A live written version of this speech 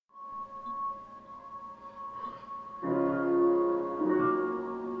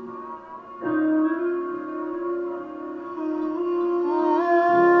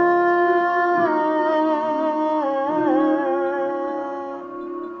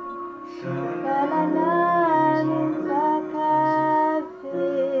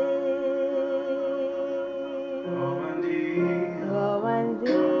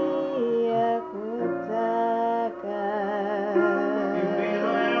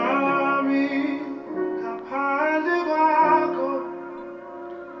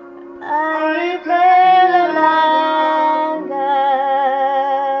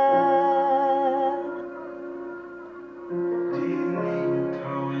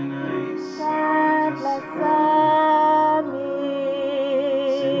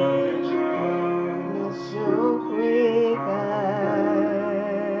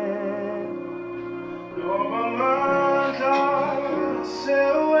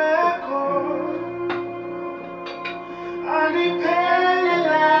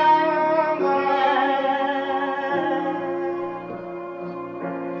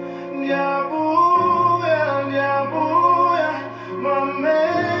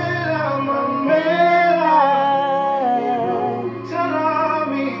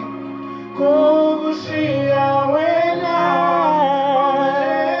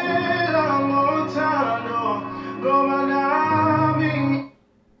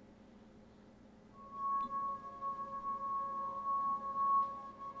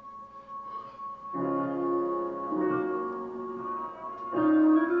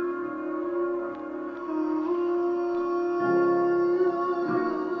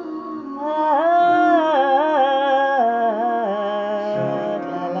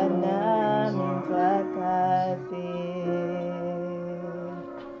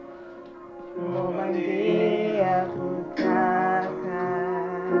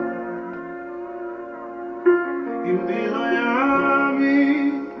impilo yami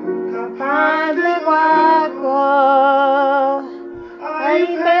ngaphandle kwakho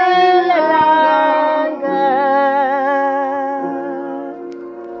ayiphelelanga.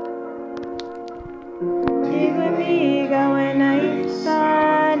 Ngikunika wena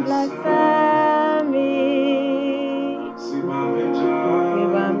isandla sami, sibambe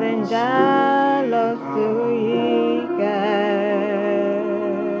njalo siyika.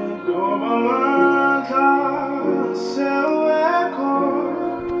 Noma amandla sewekho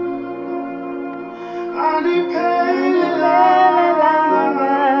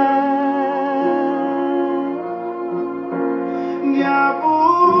andiphelelanga.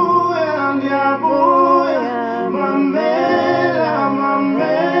 Ngiyabuya mamela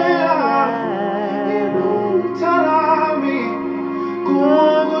ibuthalami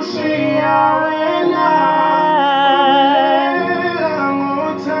kukushiya wena. Mamela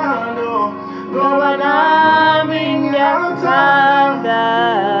ngothando ngoba nami ngiyakuthanda.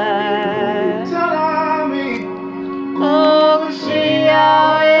 Ibuthalami kukushiya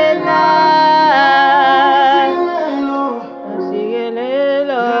wena.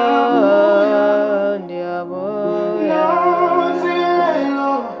 nonTsiKeLeLo, ndiyabuya.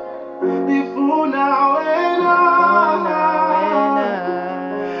 nonTsiKeLeLo, ndifuna wena.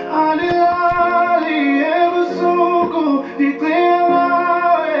 Alilali ebusuku ndicinga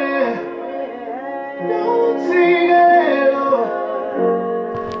ngawe. nonTsiKeLeLo,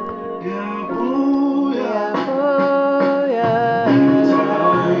 ndiyabuya.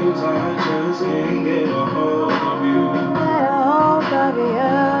 Times I just can't get a hold of you.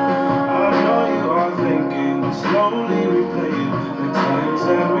 I know you are thinking, slowly replaying the times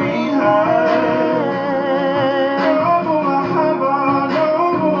that we had. No more mahaba, no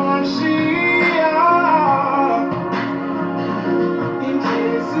more shia.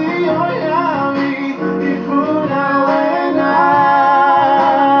 Inhliziyo yami ifuna wena.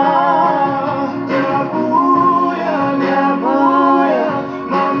 Ndiyabuya,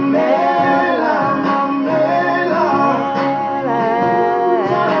 mamela.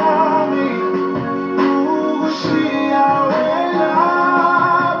 Tami kukushiya wena.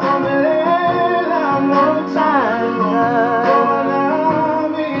 Mamela ngothando ngoba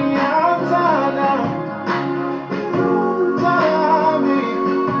nami ngiyakuthanda. Tami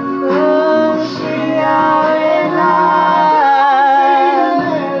kukushiya wena.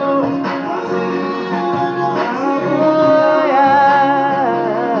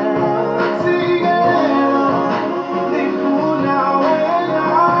 nonTsiKeLeLo, ndifuna wena.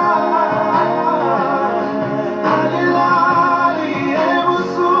 Alilali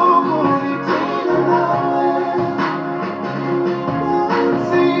ebusuku ndicinga ngawe.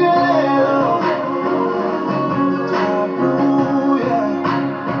 nonTsiKeLeLo, ndiyabuya.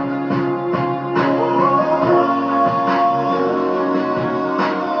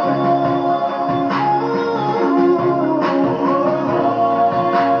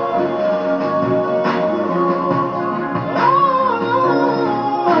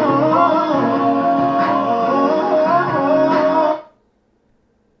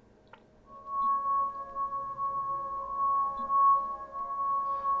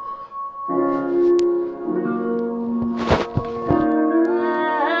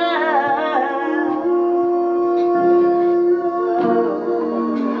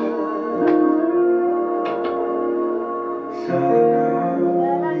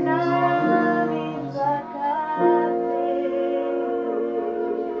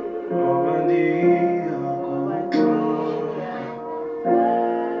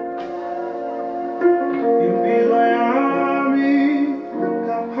 Impilo yami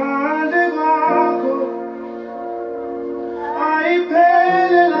ngaphandle kwakho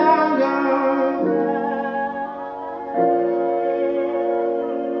ayiphelelanga.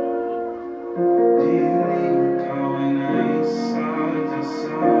 Ndinika wena isandla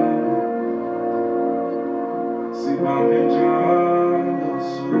sami, sibambe njalo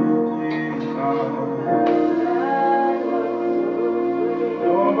siyika.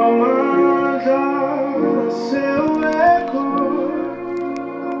 Noma amandla sewekho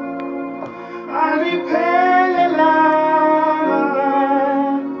andiphelelanga.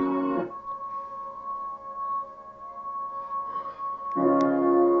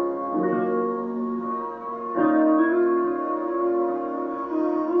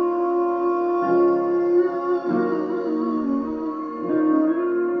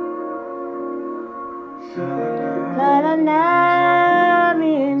 Lala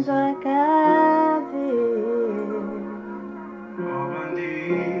nami nzwakazi, Ngoba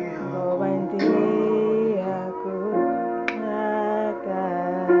ngoba ndiyakunaka.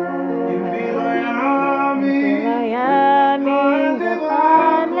 impilo yami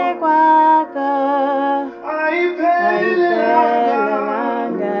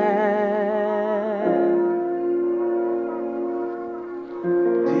ayiphelelanga.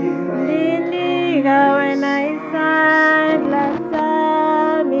 Dinika wena isandla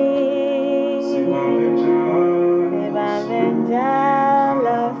sami, sibambe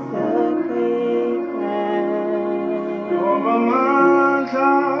njalo sokhwika. Ngoba amandla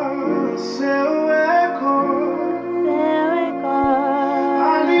sewekho,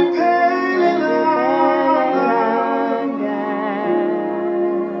 aliphelelanga.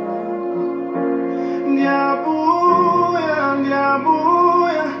 Ndiyabuya,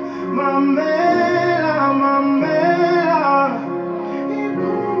 mamela,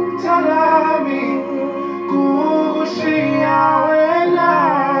 iphutha lami kukushiya wena,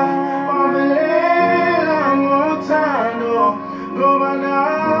 wabelela ngothando, ngoba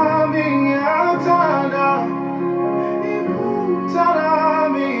nami ngiyathanda. Iphutha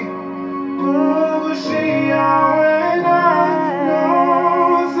lami kukushiya wena,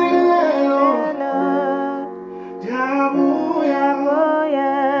 nonTsiKeLeLo. Ndiyabuya,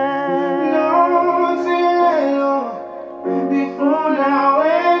 nonTsiKeLeLo, ndifuna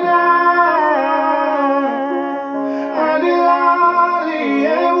wena. Andilali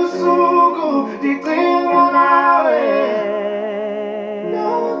ebusuku ndicinga nawe,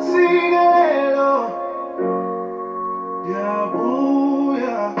 nonTsiKeLeLo.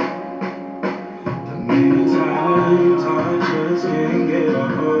 Ndiyabuya. The many times I just can't get a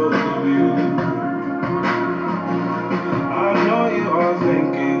hold of you. I know you are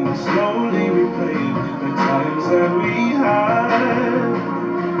thinking slow.